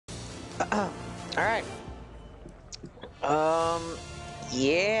Alright.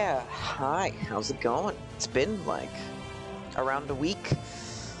 Yeah. Hi, how's it going? It's been like around a week,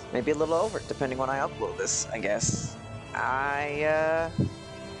 maybe a little over, depending when I upload this, I guess.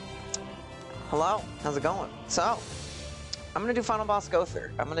 Hello, how's it going? So, I'm gonna do Final Boss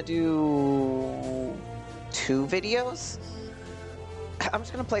Gowther. I'm gonna do 2 videos. I'm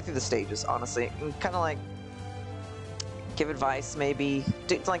just gonna play through the stages, honestly, and kind of like give advice, maybe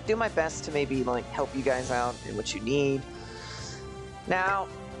do my best to maybe like help you guys out in what you need. Now,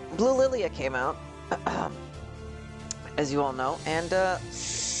 Blue Lilia came out, as you all know, and I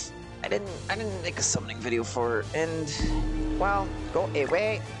didn't make a summoning video for it, and well, go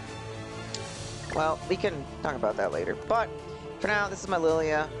away. Well, we can talk about that later. But for now, this is my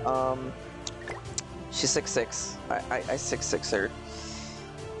Lilia. She's 6'6". I 6'6" her.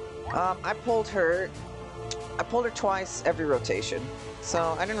 I pulled her twice every rotation,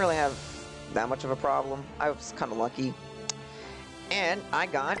 so I didn't really have that much of a problem. I was kind of lucky. And I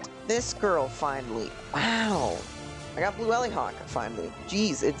got this girl finally. Wow. I got Blue Hawk finally.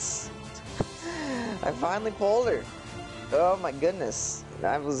 Jeez, I finally pulled her. Oh my goodness.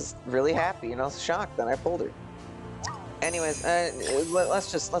 I was really happy, you know, shocked that I pulled her. Anyways,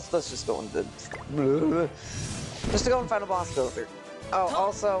 let's just go into just to go in Final Boss Gowther. Oh,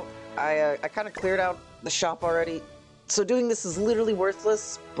 also, I kind of cleared out the shop already, so doing this is literally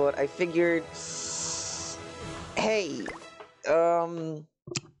worthless. But I figured, hey,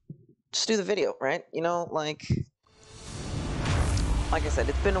 just do the video, right? You know, like I said,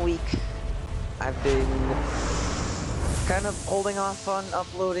 it's been a week. I've been kind of holding off on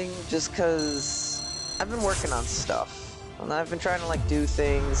uploading just because I've been working on stuff. And I've been trying to like do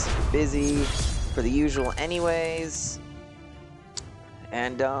things, busy for the usual anyways.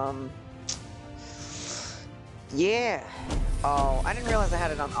 And yeah. Oh, I didn't realize I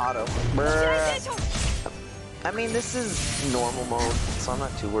had it on auto. Bruh. I mean, this is normal mode, so I'm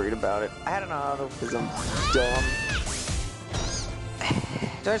not too worried about it. I had it on auto because I'm dumb.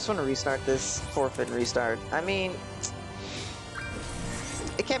 Do I just want to restart this? Forfeit and restart. I mean,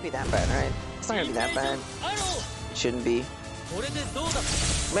 it can't be that bad, right? It's not gonna be that bad. It shouldn't be.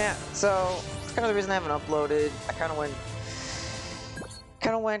 Man, so it's kind of the reason I haven't uploaded. I kind of went,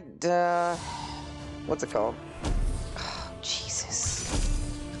 what's it called? Oh, Jesus.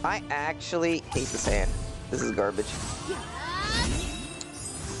 I actually hate this hand. This is garbage.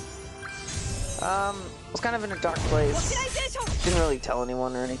 I was kind of in a dark place. Didn't really tell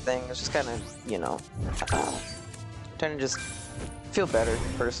anyone or anything. It was just kind of, you know, trying to just feel better,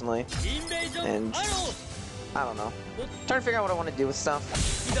 personally. And I don't know. Trying to figure out what I want to do with stuff.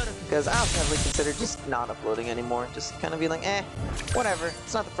 Because I also heavily considered just not uploading anymore. Just kind of be like, whatever.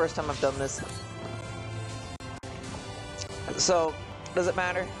 It's not the first time I've done this. So, does it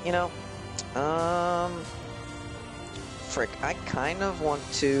matter, you know? Frick, I kind of want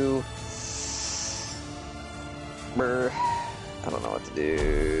to... I don't know what to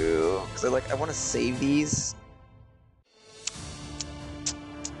do. Because I want to save these.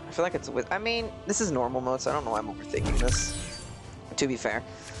 I feel like it's with... I mean, this is normal mode, so I don't know why I'm overthinking this. To be fair.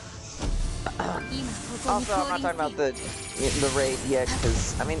 Also, I'm not talking about the raid yet,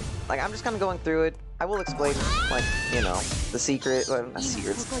 because, I mean, like, I'm just kind of going through it. I will explain, like, you know, the secret, well, not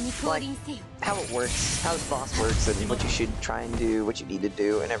secrets, like, how it works, how this boss works, and what you should try and do, what you need to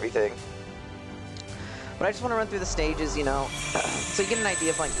do, and everything. But I just want to run through the stages, you know, so you get an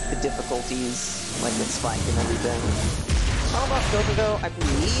idea of, like, the difficulties, like, with Spike and everything. Final Boss Gowther, though, I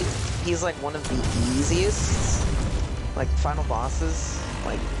believe he's, like, one of the easiest, like, final bosses,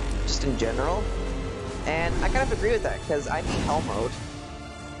 like, just in general. And I kind of agree with that, because I beat Hell Mode.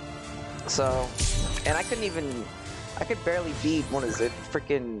 So, and I could barely beat, what is it,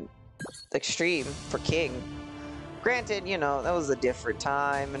 freaking Extreme for King. Granted, you know, that was a different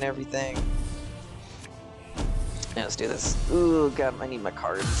time and everything. Yeah, let's do this. Ooh, God, I need my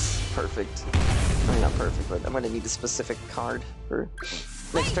cards. Perfect. I mean, not perfect, but I'm gonna need a specific card for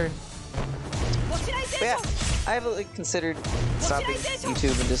next turn. But yeah, I have like, considered stopping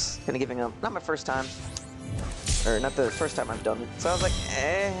YouTube and just kind of giving up. Not my first time. Or not the first time I've done it. So I was like,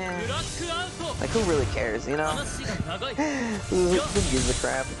 like, who really cares, you know? who gives a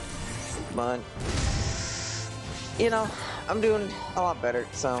crap? But, you know, I'm doing a lot better,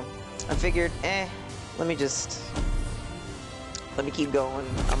 so I figured, let me keep going.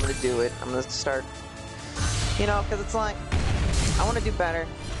 I'm gonna do it. I'm gonna start, you know, because it's like, I want to do better.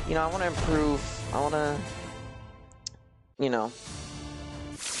 You know, I want to improve. I want to, you know,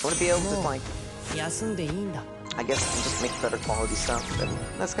 I want to be able to, like, I guess just make better quality stuff. And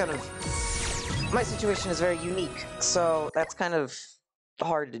that's kind of, my situation is very unique. So that's kind of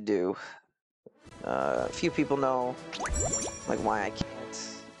hard to do. A few people know, like, why I can't.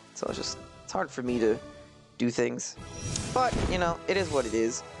 So it's hard for me to do things. But, you know, it is what it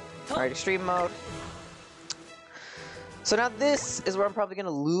is. Alright, extreme mode. So now this is where I'm probably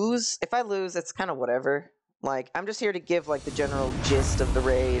gonna lose. If I lose, it's kind of whatever. Like, I'm just here to give, like, the general gist of the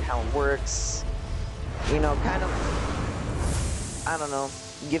raid, how it works. You know, kind of, I don't know,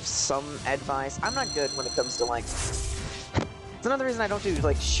 give some advice. I'm not good when it comes to, like... It's another reason I don't do,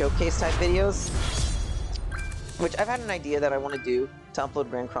 like, showcase-type videos. Which I've had an idea that I want to do, to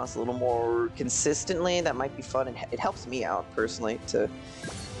upload Grand Cross a little more consistently. That might be fun, and it helps me out, personally, to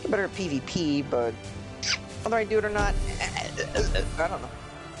get better at PvP, but... whether I do it or not, I don't know.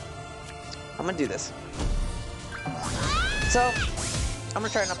 I'm gonna do this. So, I'm gonna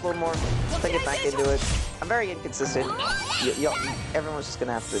try and upload more, to get back into it. I'm very inconsistent. Everyone's just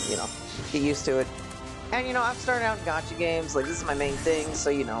gonna have to, you know, get used to it. And, you know, I've started out in gacha games, like, this is my main thing, so,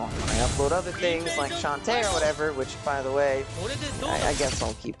 you know, I upload other things, like Shantae or whatever, which, by the way, I guess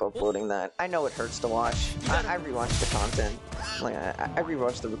I'll keep uploading that. I know it hurts to watch. I rewatch the content. Like, I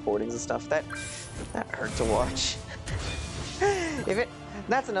rewatch the recordings and stuff. That hurt to watch.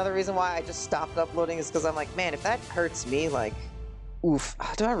 That's another reason why I just stopped uploading, is because I'm like, man, if that hurts me, like, oof,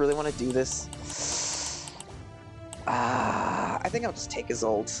 do I really want to do this? I think I'll just take his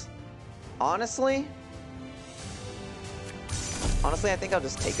ult. Honestly, I think I'll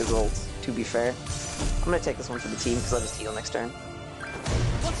just take his ult, to be fair. I'm gonna take this one for the team, because I'll just heal next turn.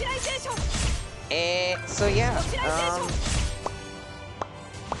 So yeah,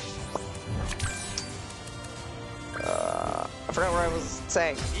 I forgot where I was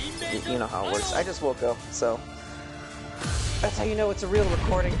saying. You know how it works. I just woke up, so that's how you know it's a real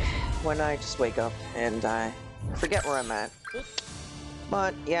recording, when I just wake up and I forget where I'm at.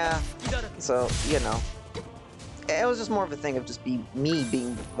 But yeah, so you know, it was just more of a thing of just me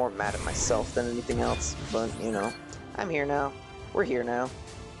being more mad at myself than anything else. But you know, I'm here now. We're here now,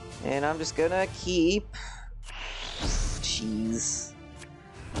 and I'm just gonna keep. Jeez,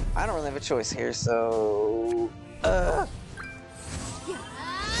 I don't really have a choice here, so.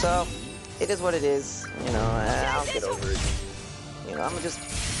 So, it is what it is, you know, I'll get over it. You know, I'm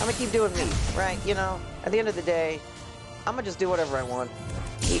gonna keep doing me, right? You know, at the end of the day, I'm gonna just do whatever I want.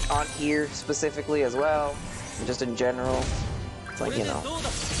 On here, specifically, as well, and just in general. It's like, you know,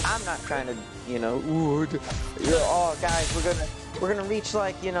 I'm not trying to, you know, oh, guys, we're gonna reach,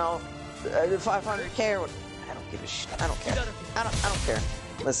 like, you know, 500k or what. I don't give a shit. I don't care. I don't care.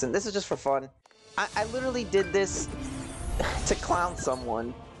 Listen, this is just for fun. I literally did this to clown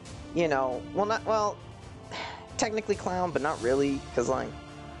someone, you know, well, technically clown, but not really, because, like,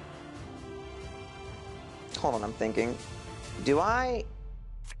 hold on, I'm thinking, do I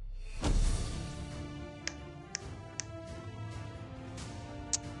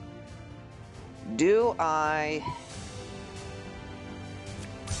I'm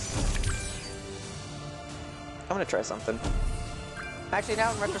gonna try something. Actually,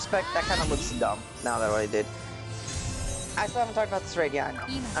 now in retrospect, that kind of looks dumb, now that what I did. I still haven't talked about this raid, yeah, I know.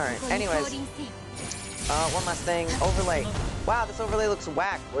 Alright, anyways. One last thing. Overlay. Wow, this overlay looks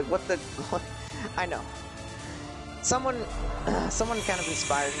whack. What the... I know. Someone kind of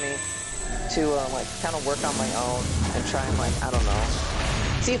inspired me to, like, kind of work on my own and try and, like, I don't know.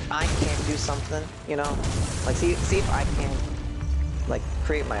 See if I can't do something, you know? Like, see if I can, like,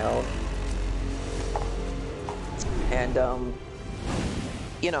 create my own. And,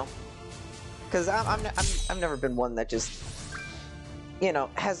 you know, because I've never been one that just, you know,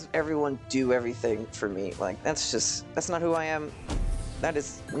 has everyone do everything for me. Like, that's not who I am. That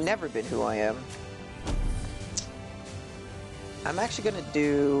has never been who I am. I'm actually gonna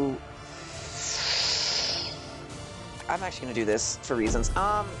do this for reasons.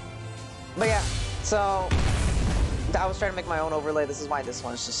 But yeah, so I was trying to make my own overlay. This is why this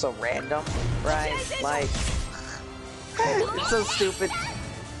one is just so random, right? Like, it's so stupid.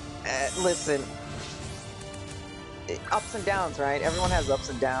 Listen, ups and downs, right? Everyone has ups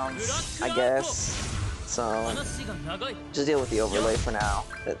and downs, I guess. So, just deal with the overlay for now.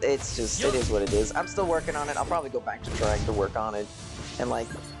 It is what it is. I'm still working on it. I'll probably go back to trying to work on it and, like,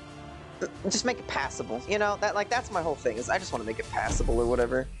 just make it passable. You know, that's my whole thing, is I just want to make it passable or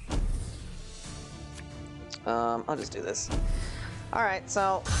whatever. I'll just do this. Alright,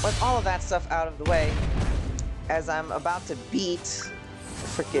 so with all of that stuff out of the way, as I'm about to beat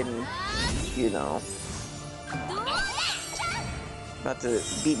freaking, you know, about to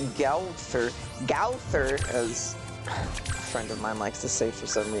beat Gowther. Gowther, as a friend of mine likes to say for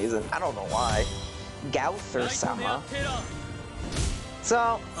some reason. I don't know why. Gowther-sama.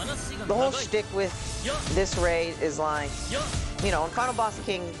 So, the whole shtick with this raid is like, you know, in Final Boss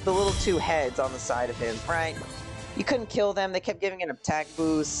King, the little two heads on the side of him, right? You couldn't kill them. They kept giving an attack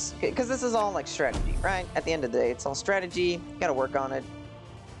boost. Because this is all, like, strategy, right? At the end of the day, it's all strategy. You gotta work on it.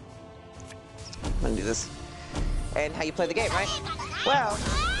 I'm gonna do this. And how you play the game, right? Well,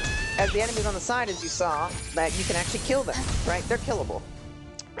 as the enemies on the side, as you saw, that you can actually kill them, right? They're killable.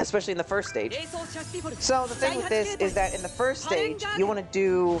 Especially in the first stage. So the thing with this is that in the first stage, you want to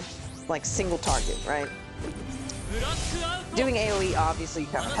do, like, single target, right? Doing AoE obviously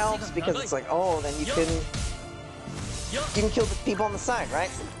kind of helps because it's like, oh, then you can kill the people on the side,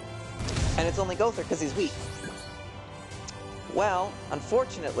 right? And it's only Gowther because he's weak. Well,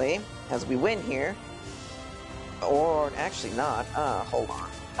 unfortunately, as we win here, or actually not, hold on.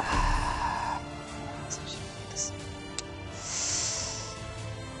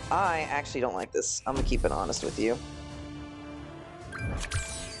 I actually don't like this. I'm gonna keep it honest with you.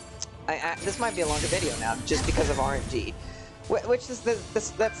 This might be a longer video now, just because of RNG. Which is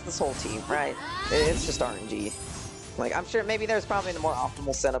that's this whole team, right? It's just RNG. Like, I'm sure maybe there's probably the more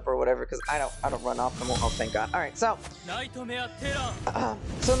optimal setup or whatever, because I don't run optimal. Oh, thank God. All right, so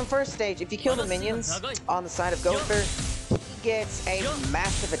so in the first stage, if you kill the minions on the side of Gowther, he gets a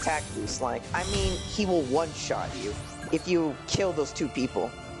massive attack boost. Like, I mean, he will one-shot you if you kill those two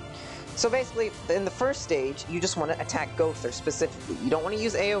people. So basically, in the first stage, you just want to attack Gowther specifically. You don't want to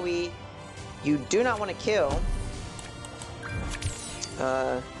use AoE. You do not want to kill.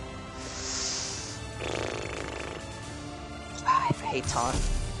 I hate taunt.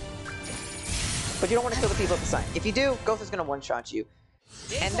 But you don't want to kill the people at the side. If you do, Gowther's gonna one-shot you.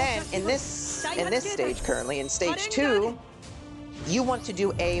 And then in this stage currently, in stage 2, you want to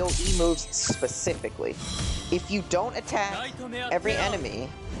do AoE moves specifically. If you don't attack every enemy,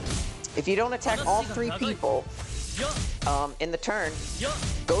 if you don't attack all 3 people in the turn,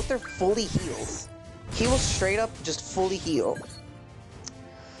 Gowther fully heals. He will straight up just fully heal.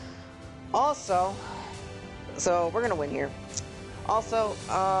 Also, so we're gonna win here. Also,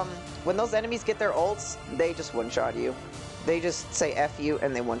 when those enemies get their ults, they just one-shot you. They just say F you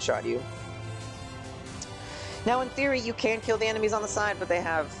and they one-shot you. Now, in theory, you can kill the enemies on the side, but they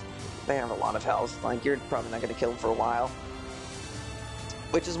have a lot of health. Like, you're probably not gonna kill them for a while.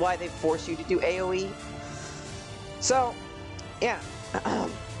 Which is why they force you to do AoE. So, yeah.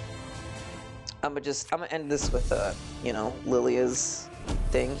 I'm gonna end this with, you know, Lilia's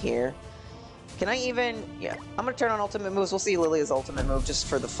thing here. Can I even... Yeah, I'm gonna turn on ultimate moves. We'll see Lilia's ultimate move just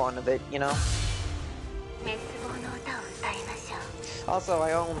for the fun of it, you know? Also,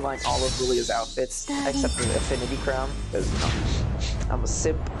 I own, like, all of Lilia's outfits, except for the Affinity Crown, because, you know, I'm a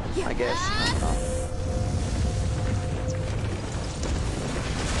simp, I guess. I don't know.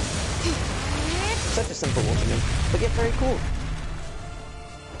 Such a simple ultimate, but yet very cool.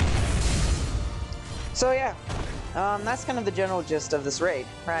 So, yeah. That's kind of the general gist of this raid,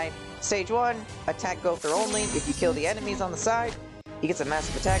 right? Stage 1, attack Gowther only. If you kill the enemies on the side, he gets a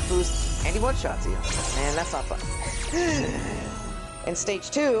massive attack boost, and he one-shots you. And that's not fun. In Stage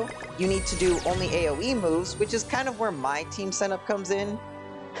 2, you need to do only AoE moves, which is kind of where my team setup comes in.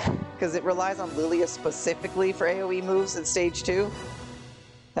 Because it relies on Lilia specifically for AoE moves in Stage 2.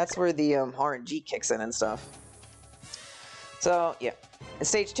 That's where the RNG kicks in and stuff. So, yeah. In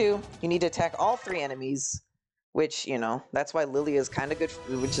Stage 2, you need to attack all 3 enemies. Which, you know, that's why Lilia is kind of good,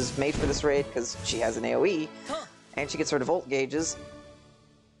 which is made for this raid, because she has an AoE, and she gets rid of ult gauges.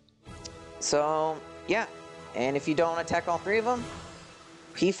 So, yeah. And if you don't attack all 3 of them,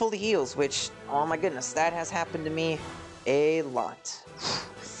 he fully heals, which, oh my goodness, that has happened to me a lot.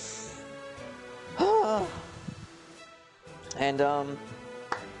 And,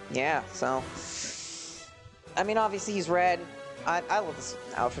 yeah, so... I mean, obviously he's red. I love this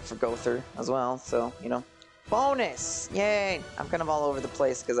outfit for Gowther as well, so, you know. Bonus! Yay! I'm kind of all over the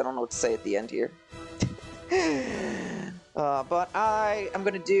place because I don't know what to say at the end here. But I am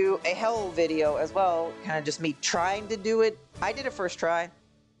going to do a Hell video as well. Kind of just me trying to do it. I did it first try.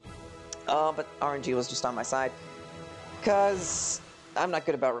 But RNG was just on my side. Because I'm not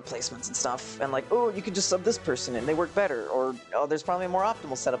good about replacements and stuff. And like, oh, you can just sub this person and they work better. Or, oh, there's probably a more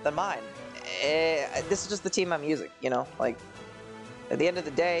optimal setup than mine. This is just the team I'm using, you know? Like, at the end of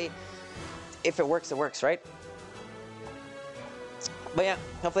the day, if it works, right? But yeah,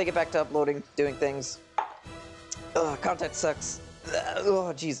 hopefully I get back to uploading, doing things. Ugh, content sucks.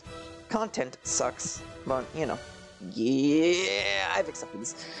 Oh, jeez. Content sucks. But, you know. Yeah, I've accepted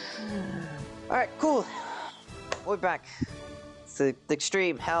this. Alright, cool. We're back. It's the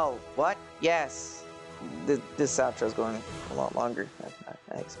extreme hell. What? Yes. This outro's going a lot longer than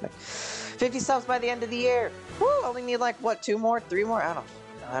I expect. 50 subs by the end of the year. Woo! Only need like, what, 2 more? 3 more? I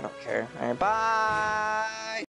don't care. Alright, bye!